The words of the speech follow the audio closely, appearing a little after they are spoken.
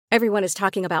Everyone is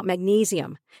talking about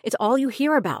magnesium. It's all you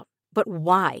hear about. But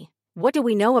why? What do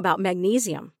we know about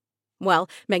magnesium? Well,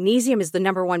 magnesium is the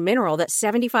number one mineral that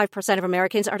 75% of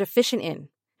Americans are deficient in.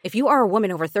 If you are a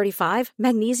woman over 35,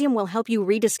 magnesium will help you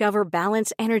rediscover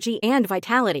balance, energy, and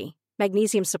vitality.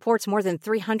 Magnesium supports more than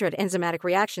 300 enzymatic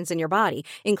reactions in your body,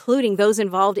 including those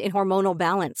involved in hormonal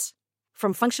balance.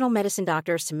 From functional medicine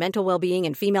doctors to mental well-being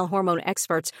and female hormone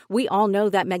experts, we all know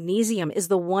that magnesium is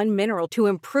the one mineral to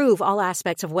improve all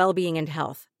aspects of well-being and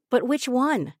health. But which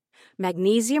one?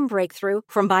 Magnesium Breakthrough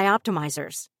from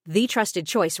Bioptimizers, the trusted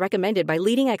choice recommended by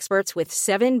leading experts with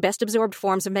 7 best-absorbed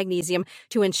forms of magnesium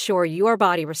to ensure your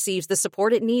body receives the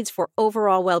support it needs for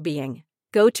overall well-being.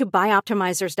 Go to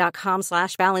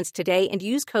bioptimizers.com/balance today and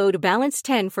use code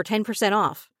BALANCE10 for 10%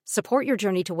 off. Support your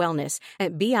journey to wellness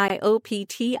at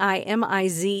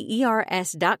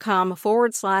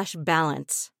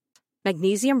bioptimizers.com/balance.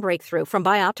 Magnesium Breakthrough from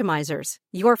Bioptimizers,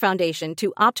 your foundation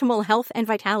to optimal health and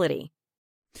vitality.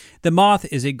 The Moth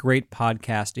is a great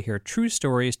podcast to hear true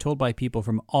stories told by people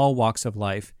from all walks of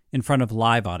life in front of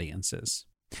live audiences.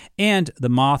 And The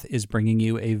Moth is bringing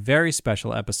you a very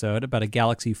special episode about a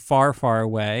galaxy far, far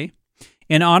away.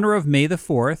 In honor of May the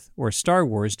 4th, or Star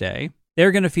Wars Day,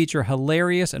 they're going to feature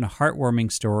hilarious and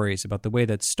heartwarming stories about the way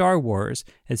that Star Wars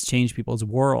has changed people's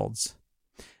worlds.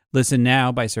 Listen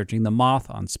now by searching The Moth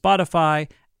on Spotify,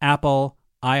 Apple,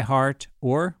 iHeart,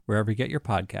 or wherever you get your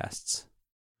podcasts.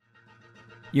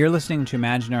 You're listening to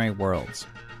Imaginary Worlds,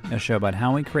 a show about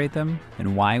how we create them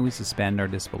and why we suspend our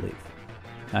disbelief.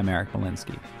 I'm Eric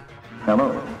Malinsky.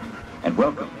 Hello, and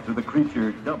welcome to the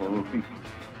Creature Double Feature.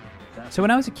 So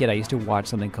when I was a kid, I used to watch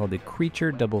something called the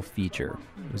Creature Double Feature.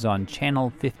 It was on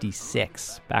Channel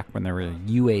 56, back when there were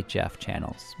UHF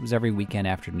channels. It was every weekend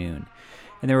afternoon.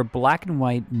 And there were black and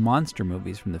white monster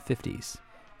movies from the 50s.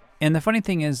 And the funny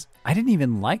thing is, I didn't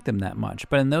even like them that much.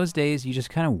 But in those days, you just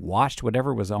kind of watched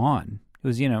whatever was on. It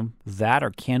was, that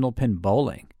or Candlepin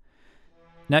Bowling.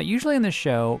 Now, usually in this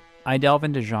show, I delve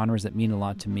into genres that mean a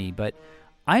lot to me, but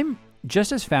I'm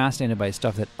just as fascinated by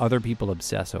stuff that other people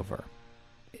obsess over.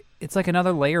 It's like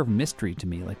another layer of mystery to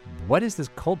me. Like, what is this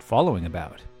cult following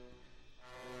about?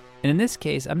 And in this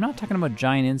case, I'm not talking about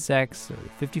giant insects or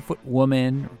 50-foot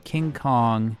woman or King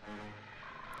Kong.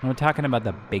 I'm talking about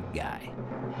the big guy.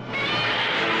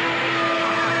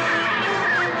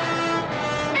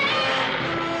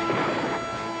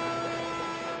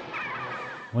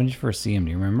 When did you first see him?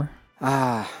 Do you remember?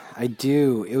 I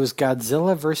do. It was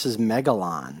Godzilla versus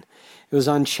Megalon. It was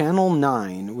on Channel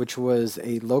 9, which was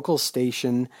a local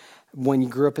station when you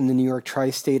grew up in the New York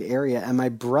tri-state area, and my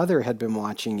brother had been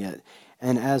watching it.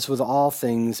 And as with all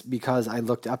things, because I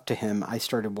looked up to him, I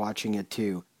started watching it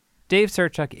too. Dave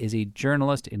Serchuk is a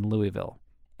journalist in Louisville,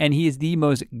 and he is the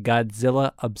most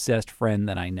Godzilla-obsessed friend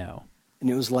that I know. And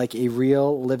it was like a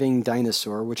real living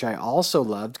dinosaur, which I also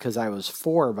loved because I was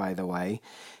 4, by the way,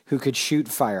 who could shoot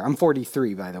fire. I'm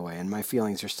 43, by the way, and my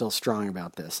feelings are still strong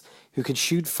about this. Who could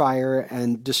shoot fire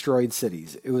and destroyed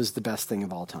cities. It was the best thing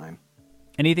of all time.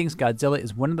 And he thinks Godzilla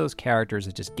is one of those characters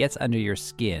that just gets under your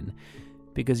skin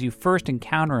because you first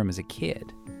encounter him as a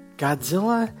kid.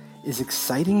 Godzilla is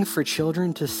exciting for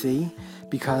children to see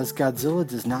because Godzilla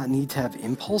does not need to have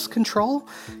impulse control.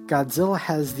 Godzilla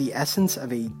has the essence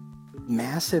of a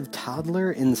massive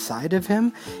toddler inside of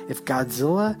him. If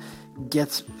Godzilla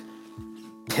gets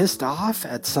pissed off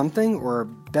at something, or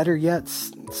better yet,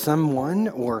 someone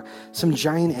or some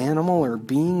giant animal or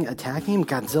being attacking him,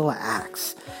 Godzilla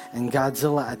acts, and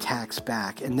Godzilla attacks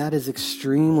back, and that is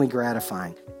extremely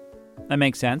gratifying. That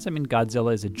makes sense. I mean,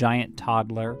 Godzilla is a giant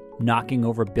toddler knocking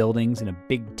over buildings in a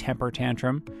big temper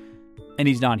tantrum, and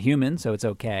he's not human, so it's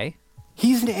okay.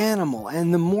 He's an animal,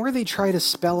 and the more they try to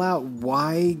spell out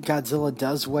why Godzilla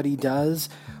does what he does,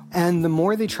 and the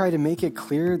more they try to make it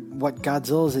clear what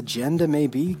Godzilla's agenda may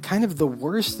be, kind of the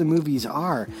worse the movies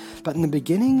are. But in the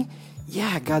beginning,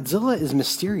 yeah, Godzilla is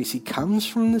mysterious. He comes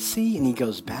from the sea, and he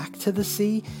goes back to the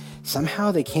sea.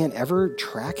 Somehow they can't ever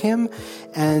track him,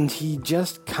 and he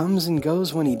just comes and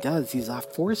goes when he does. He's a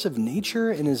force of nature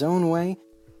in his own way.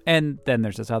 And then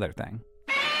there's this other thing.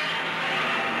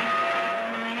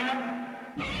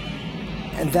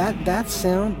 And that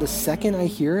sound, the second I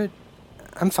hear it,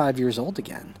 I'm 5 years old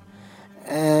again.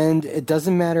 And it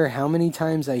doesn't matter how many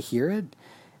times I hear it,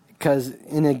 because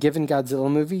in a given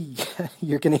Godzilla movie,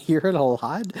 you're going to hear it a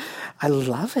lot. I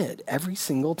love it every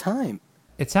single time.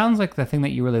 It sounds like the thing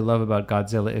that you really love about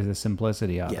Godzilla is the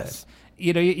simplicity of Yes. it.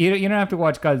 You don't have to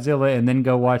watch Godzilla and then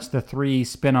go watch the 3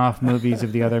 spin-off movies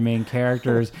of the other main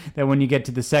characters. That when you get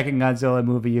to the second Godzilla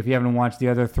movie, if you haven't watched the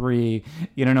other 3,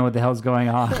 you don't know what the hell's going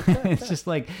on. It's just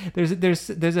like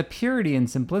there's a purity and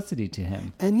simplicity to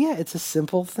him. And yeah, it's a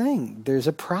simple thing. There's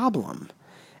a problem,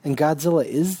 and Godzilla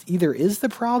is the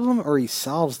problem or he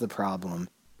solves the problem.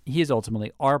 He is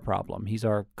ultimately our problem. He's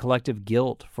our collective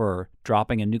guilt for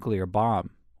dropping a nuclear bomb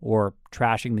or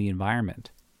trashing the environment.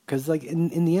 Because, like,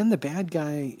 in the end, the bad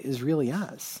guy is really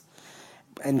us.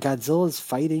 And Godzilla's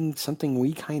fighting something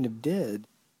we kind of did.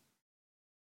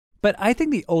 But I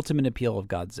think the ultimate appeal of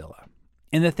Godzilla,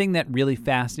 and the thing that really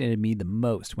fascinated me the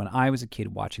most when I was a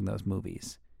kid watching those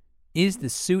movies, is the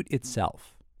suit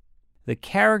itself. The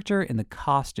character and the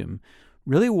costume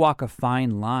really walk a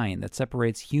fine line that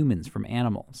separates humans from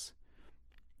animals.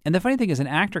 And the funny thing is, an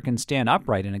actor can stand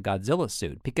upright in a Godzilla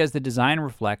suit because the design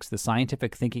reflects the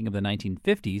scientific thinking of the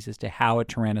 1950s as to how a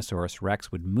Tyrannosaurus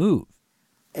Rex would move.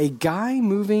 A guy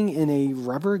moving in a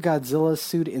rubber Godzilla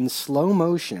suit in slow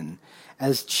motion,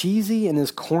 as cheesy and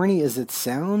as corny as it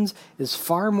sounds, is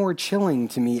far more chilling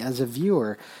to me as a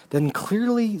viewer than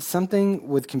clearly something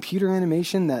with computer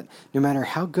animation that no matter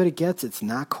how good it gets, it's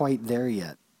not quite there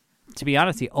yet. To be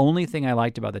honest, the only thing I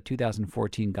liked about the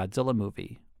 2014 Godzilla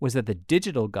movie was that the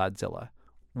digital Godzilla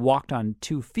walked on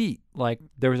 2 feet like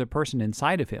there was a person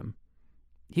inside of him.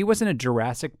 He wasn't a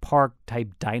Jurassic Park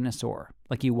type dinosaur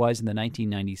like he was in the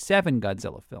 1997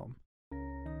 Godzilla film.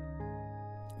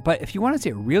 But if you want to see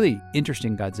a really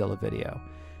interesting Godzilla video,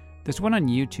 there's one on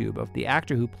YouTube of the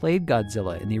actor who played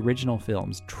Godzilla in the original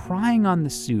films trying on the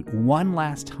suit one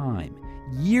last time,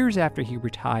 years after he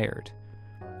retired.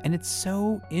 And it's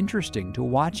so interesting to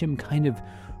watch him kind of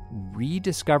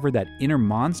rediscover that inner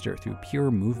monster through pure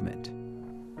movement.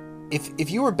 If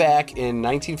you were back in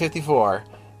 1954,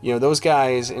 those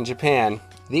guys in Japan,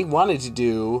 they wanted to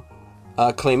do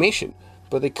claymation,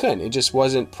 but they couldn't. It just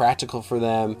wasn't practical for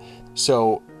them.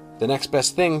 So the next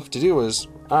best thing to do was,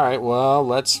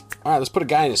 let's put a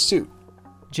guy in a suit.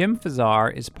 Jim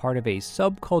Fazar is part of a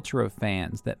subculture of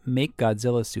fans that make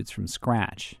Godzilla suits from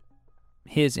scratch.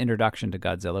 His introduction to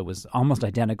Godzilla was almost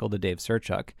identical to Dave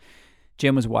Serchuk.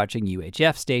 Jim was watching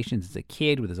UHF stations as a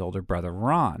kid with his older brother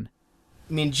Ron.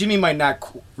 I mean, Jimmy might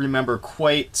not remember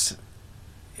quite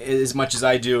as much as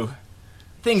I do.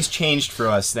 Things changed for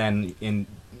us then in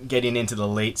getting into the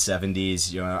late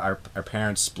 70s. Our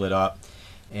parents split up,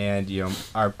 and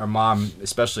our mom,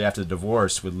 especially after the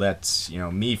divorce, would let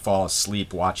me fall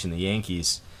asleep watching the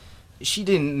Yankees. She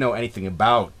didn't know anything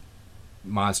about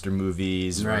monster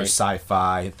movies or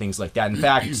sci-fi and things like that. In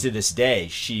fact, to this day,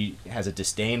 she has a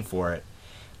disdain for it.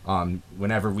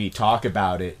 Whenever we talk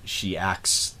about it, she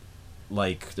acts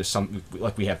like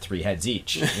like we have 3 heads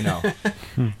each,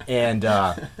 and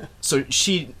so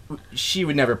she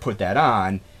would never put that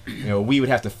on. We would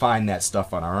have to find that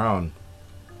stuff on our own.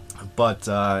 But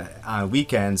on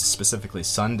weekends, specifically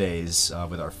Sundays,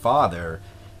 with our father,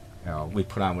 we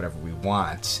put on whatever we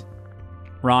want.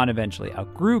 Ron eventually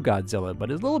outgrew Godzilla,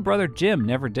 but his little brother Jim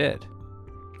never did.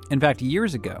 In fact,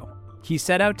 years ago, he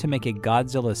set out to make a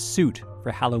Godzilla suit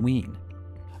for Halloween.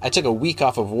 I took a week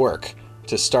off of work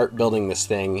to start building this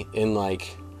thing in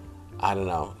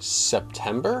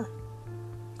September?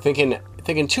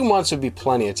 Thinking 2 months would be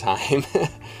plenty of time.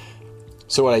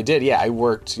 So what I did, I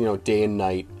worked, day and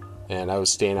night, and I was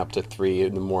staying up to 3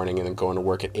 in the morning and then going to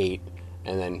work at 8,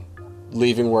 and then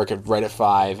leaving work right at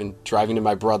 5 and driving to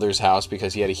my brother's house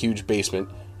because he had a huge basement,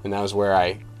 and that was where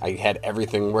I had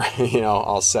everything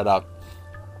all set up.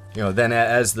 Then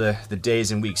as the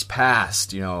days and weeks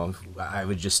passed, I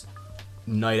would just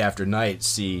night after night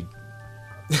see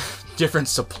different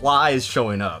supplies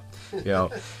showing up.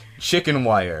 Chicken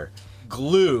wire,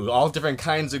 glue, all different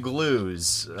kinds of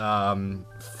glues,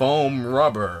 foam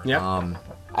rubber. Yep.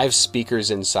 I have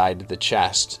speakers inside the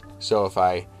chest, so if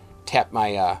I tap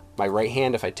my right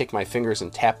hand, if I take my fingers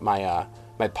and tap my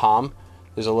palm,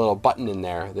 there's a little button in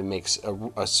there that makes a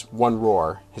one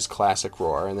roar, his classic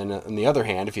roar, and then on the other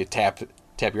hand, if you tap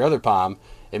your other palm,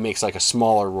 it makes like a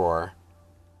smaller roar.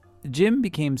 Jim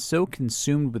became so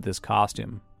consumed with this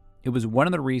costume, it was one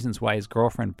of the reasons why his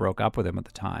girlfriend broke up with him at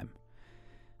the time.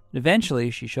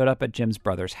 Eventually, she showed up at Jim's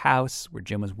brother's house where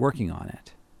Jim was working on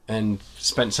it. And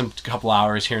spent some couple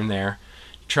hours here and there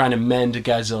trying to mend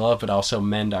Godzilla, but also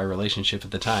mend our relationship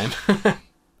at the time.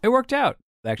 It worked out.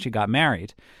 They actually got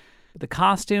married. But the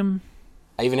costume...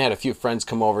 I even had a few friends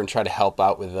come over and try to help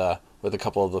out with a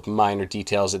couple of the minor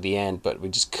details at the end, but we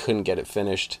just couldn't get it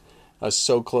finished. I was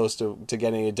so close to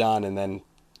getting it done, and then...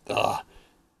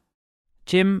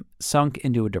 Jim sunk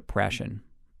into a depression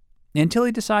until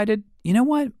he decided, you know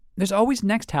what? There's always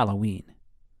next Halloween.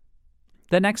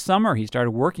 The next summer, he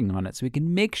started working on it so he could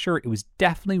make sure it was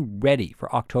definitely ready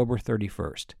for October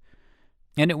 31st.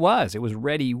 And it was. It was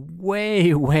ready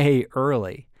way, way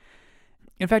early.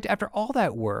 In fact, after all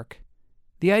that work,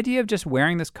 the idea of just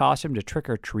wearing this costume to trick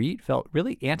or treat felt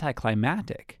really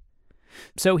anticlimactic.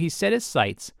 So he set his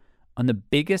sights on the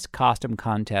biggest costume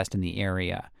contest in the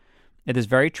area at this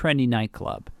very trendy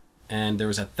nightclub. And there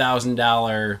was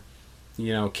 $1,000,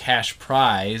 cash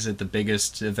prize at the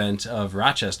biggest event of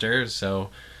Rochester. So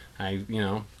I,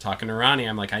 talking to Ronnie,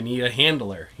 I'm like, I need a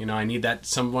handler. I need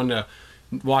someone to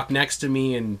walk next to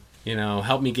me and,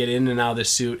 help me get in and out of this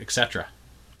suit, etc.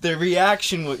 The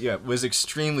reaction was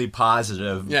extremely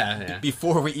positive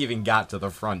before we even got to the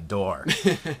front door.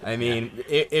 I mean,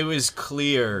 it was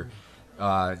clear,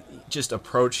 just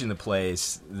approaching the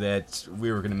place, that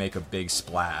we were going to make a big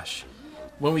splash.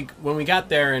 When we got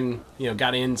there and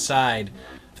got inside,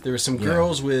 there were some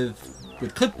girls with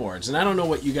clipboards, and I don't know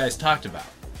what you guys talked about.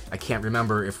 I can't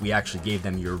remember if we actually gave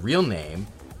them your real name,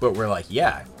 but we're like,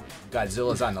 yeah,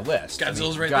 Godzilla's on the list.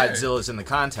 Godzilla's right there. Godzilla's in the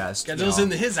contest. Godzilla's in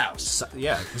his house.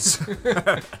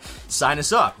 Sign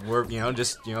us up. We're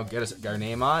get our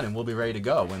name on, and we'll be ready to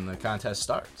go when the contest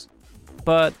starts.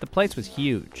 But the place was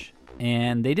huge,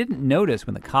 and they didn't notice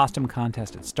when the costume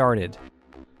contest had started.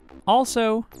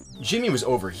 Also, Jimmy was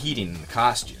overheating in the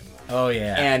costume. Oh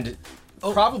yeah, and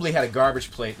probably had a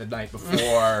garbage plate the night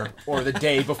before or the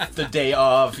day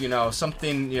of,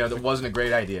 something that wasn't a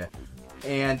great idea,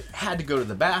 and had to go to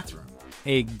the bathroom.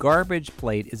 A garbage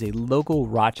plate is a local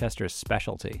Rochester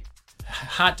specialty.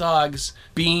 Hot dogs,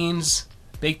 beans,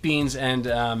 baked beans, and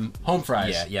home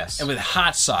fries. Yeah, yes. And with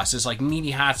hot sauce, it's like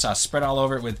meaty hot sauce spread all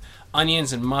over it with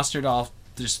onions and mustard all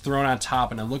just thrown on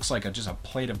top, and it looks like just a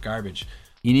plate of garbage.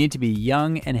 You need to be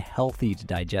young and healthy to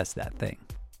digest that thing.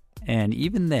 And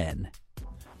even then...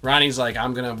 Ronnie's like,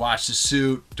 I'm going to watch the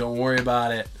suit. Don't worry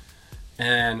about it.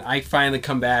 And I finally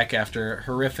come back after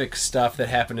horrific stuff that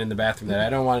happened in the bathroom that I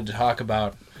don't want to talk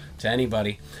about to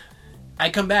anybody.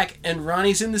 I come back and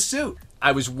Ronnie's in the suit.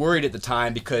 I was worried at the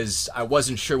time because I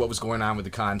wasn't sure what was going on with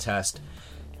the contest.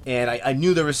 And I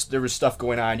knew there was stuff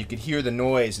going on. You could hear the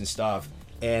noise and stuff.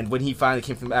 And when he finally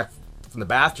came back from the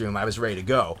bathroom, I was ready to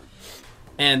go.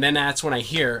 And then that's when I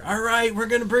hear, all right, we're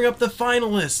going to bring up the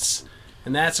finalists.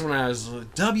 And that's when I was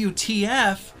like,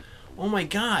 WTF? Oh my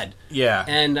God. Yeah.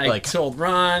 And I told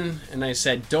Ron, and I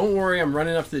said, don't worry, I'm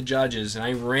running up to the judges. And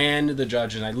I ran to the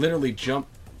judges. I literally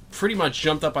pretty much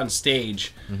jumped up on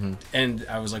stage. Mm-hmm. And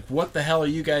I was like, what the hell are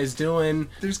you guys doing?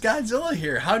 There's Godzilla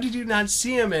here. How did you not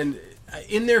see him? And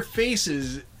in their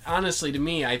faces, honestly, to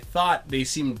me, I thought they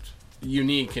seemed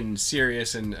unique and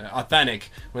serious and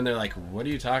authentic when they're like, what are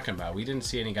you talking about? We didn't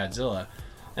see any Godzilla.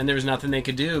 And there was nothing they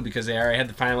could do because they already had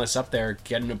the finalists up there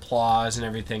getting applause and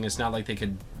everything. It's not like they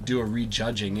could do a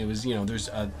rejudging. It was,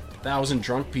 there's 1,000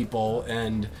 drunk people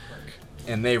and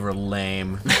they were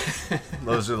lame.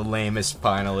 Those are the lamest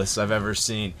finalists I've ever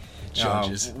seen.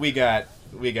 Judges. We got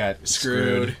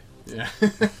screwed. Yeah.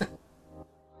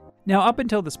 Now, up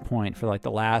until this point, for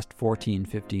the last 14,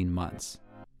 15 months,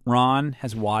 Ron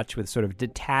has watched with sort of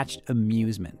detached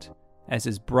amusement as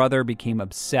his brother became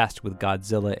obsessed with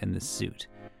Godzilla in the suit.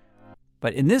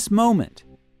 But in this moment,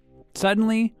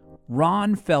 suddenly,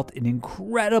 Ron felt an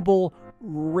incredible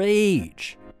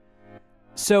rage.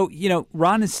 So,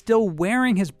 Ron is still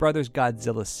wearing his brother's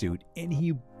Godzilla suit, and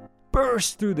he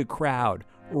bursts through the crowd,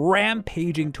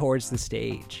 rampaging towards the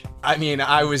stage. I mean,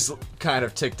 I was kind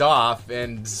of ticked off,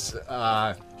 and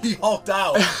he hulked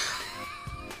out.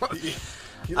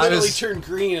 He literally turned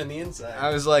green on the inside. I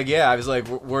was like,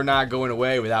 we're not going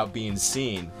away without being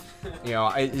seen.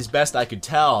 As best I could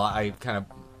tell, I kind of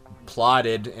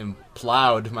plodded and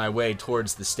plowed my way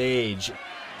towards the stage.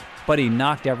 But he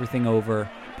knocked everything over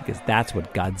because that's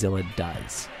what Godzilla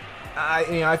does.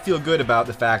 I feel good about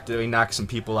the fact that we knocked some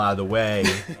people out of the way.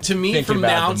 To me, from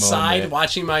the outside,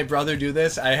 watching my brother do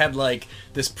this, I had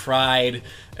this pride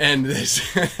and this.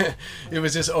 It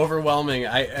was just overwhelming.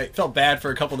 I felt bad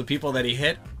for a couple of the people that he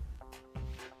hit.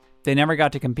 They never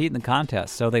got to compete in the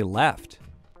contest, so they left.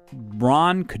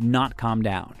 Ron could not calm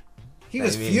down. He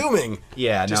was fuming.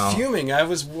 Yeah, just fuming. I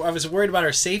was worried about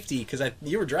our safety because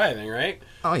you were driving, right?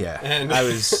 Oh yeah, and I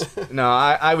was.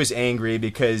 I was angry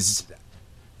because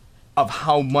of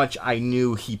how much I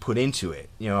knew he put into it.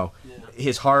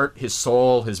 His heart, his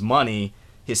soul, his money,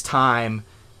 his time.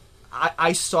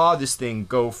 I saw this thing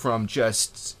go from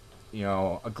just,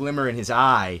 a glimmer in his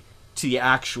eye to the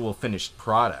actual finished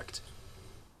product.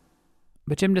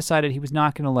 But Jim decided he was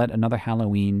not going to let another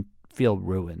Halloween feel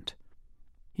ruined.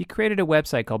 He created a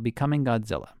website called Becoming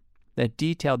Godzilla that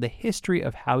detailed the history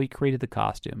of how he created the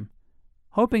costume,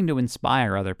 hoping to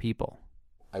inspire other people.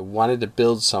 I wanted to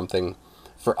build something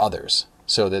for others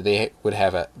so that they would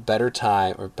have a better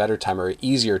time or an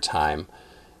easier time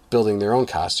building their own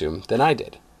costume than I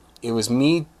did. It was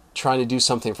me trying to do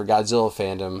something for Godzilla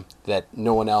fandom that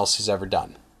no one else has ever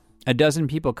done. A dozen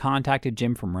people contacted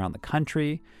Jim from around the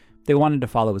country. They wanted to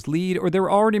follow his lead, or they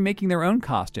were already making their own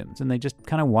costumes, and they just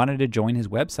kind of wanted to join his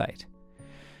website.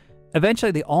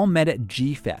 Eventually, they all met at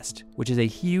G-Fest, which is a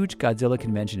huge Godzilla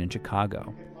convention in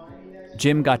Chicago.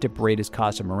 Jim got to parade his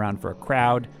costume around for a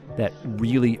crowd that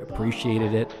really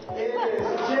appreciated it.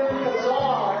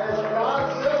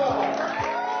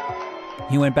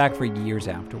 He went back for years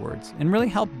afterwards and really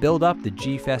helped build up the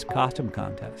G-Fest costume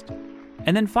contest.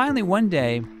 And then finally one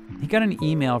day, he got an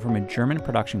email from a German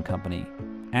production company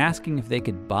asking if they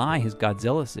could buy his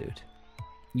Godzilla suit.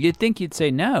 You'd think you'd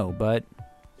say no, but...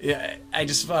 Yeah, I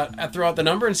just thought I'd throw out the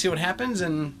number and see what happens,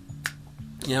 and,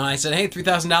 I said, hey,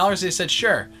 $3,000? They said,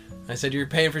 sure. I said, you're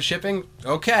paying for shipping?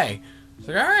 Okay. I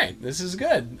said, all right, this is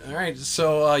good. All right,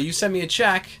 so you send me a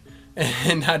check,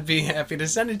 and I'd be happy to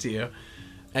send it to you.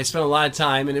 I spent a lot of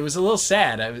time, and it was a little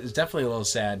sad. It was definitely a little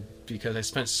sad because I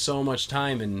spent so much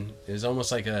time, and it was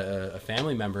almost like a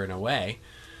family member in a way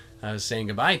I was saying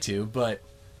goodbye to. But,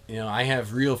 I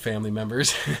have real family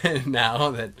members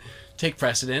now that take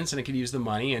precedence, and I could use the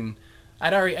money, and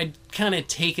I'd kind of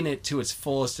taken it to its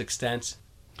fullest extent.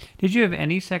 Did you have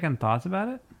any second thoughts about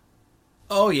it?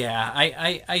 Oh, yeah.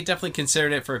 I definitely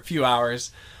considered it for a few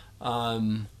hours.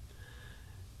 I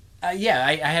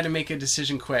had to make a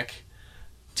decision quick.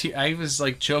 I was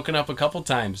like choking up a couple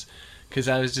times because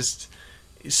I was just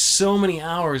so many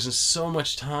hours and so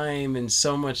much time and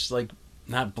so much, like,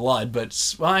 not blood,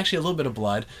 but, well, actually a little bit of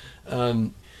blood.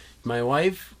 My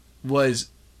wife was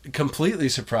completely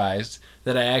surprised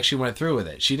that I actually went through with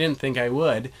it. She didn't think I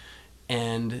would,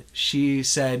 and she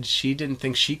said she didn't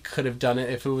think she could have done it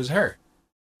if it was her.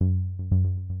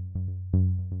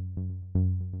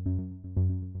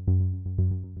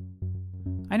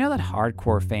 I know that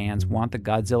hardcore fans want the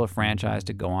Godzilla franchise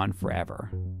to go on forever,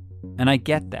 and I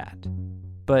get that.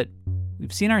 But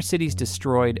we've seen our cities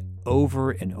destroyed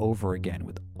over and over again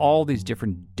with all these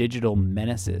different digital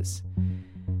menaces.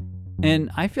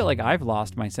 And I feel like I've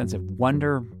lost my sense of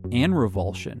wonder and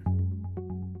revulsion.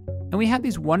 And we have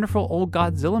these wonderful old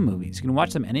Godzilla movies. You can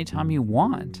watch them anytime you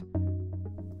want.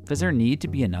 Does there need to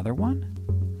be another one?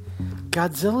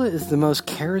 Godzilla is the most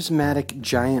charismatic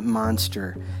giant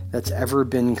monster that's ever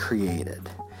been created.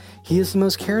 He is the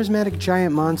most charismatic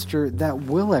giant monster that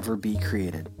will ever be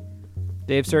created.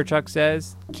 Dave Serchuk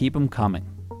says, keep them coming.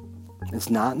 It's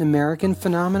not an American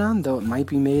phenomenon, though it might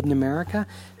be made in America.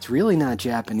 It's really not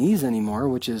Japanese anymore,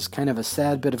 which is kind of a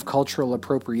sad bit of cultural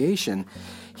appropriation.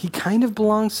 He kind of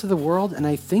belongs to the world, and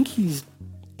I think he's,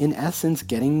 in essence,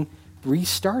 getting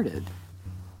restarted.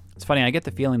 It's funny, I get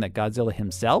the feeling that Godzilla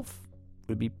himself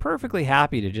would be perfectly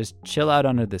happy to just chill out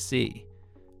under the sea.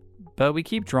 But we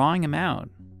keep drawing him out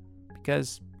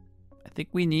because I think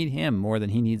we need him more than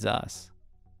he needs us.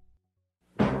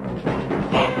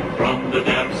 Up from the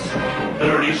depths,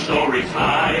 30 stories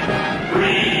high,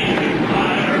 breathing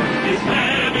fire, his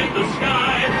head in the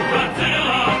sky.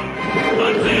 Godzilla,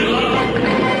 Godzilla,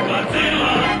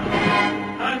 Godzilla,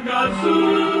 and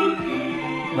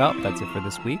Godzilla. Well, that's it for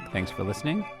this week. Thanks for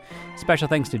listening. Special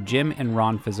thanks to Jim and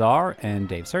Ron Fazar and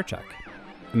Dave Serchuk.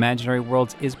 Imaginary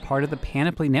Worlds is part of the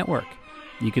Panoply Network.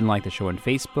 You can like the show on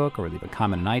Facebook or leave a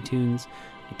comment on iTunes.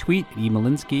 You tweet at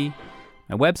eMalinsky.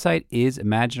 My website is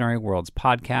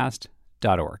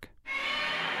imaginaryworldspodcast.org.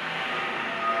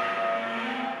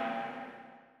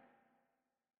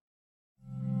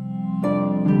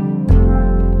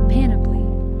 Panoply.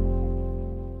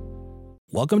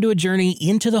 Welcome to a journey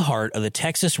into the heart of the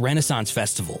Texas Renaissance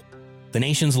Festival, the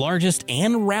nation's largest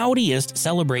and rowdiest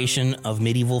celebration of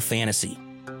medieval fantasy.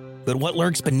 But what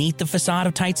lurks beneath the facade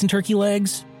of tights and turkey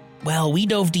legs? Well, we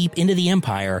dove deep into the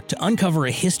empire to uncover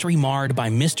a history marred by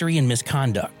mystery and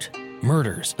misconduct,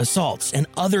 murders, assaults, and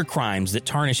other crimes that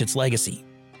tarnish its legacy.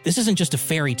 This isn't just a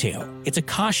fairy tale, it's a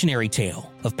cautionary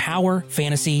tale of power,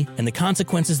 fantasy, and the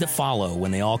consequences that follow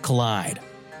when they all collide.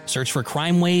 Search for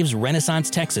Crime Waves Renaissance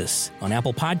Texas on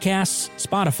Apple Podcasts,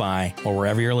 Spotify, or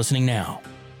wherever you're listening now.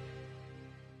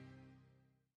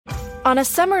 On a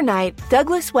summer night,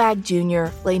 Douglas Wag Jr.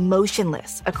 lay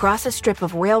motionless across a strip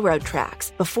of railroad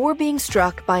tracks before being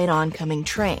struck by an oncoming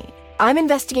train. I'm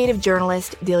investigative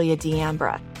journalist Delia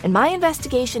D'Ambra, and my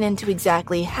investigation into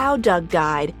exactly how Doug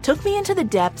died took me into the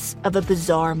depths of a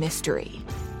bizarre mystery.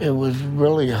 It was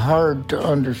really hard to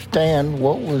understand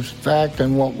what was fact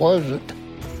and what wasn't.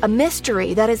 A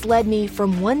mystery that has led me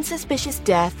from one suspicious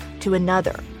death to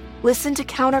another. Listen to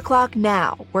Counterclock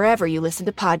now, wherever you listen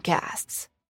to podcasts.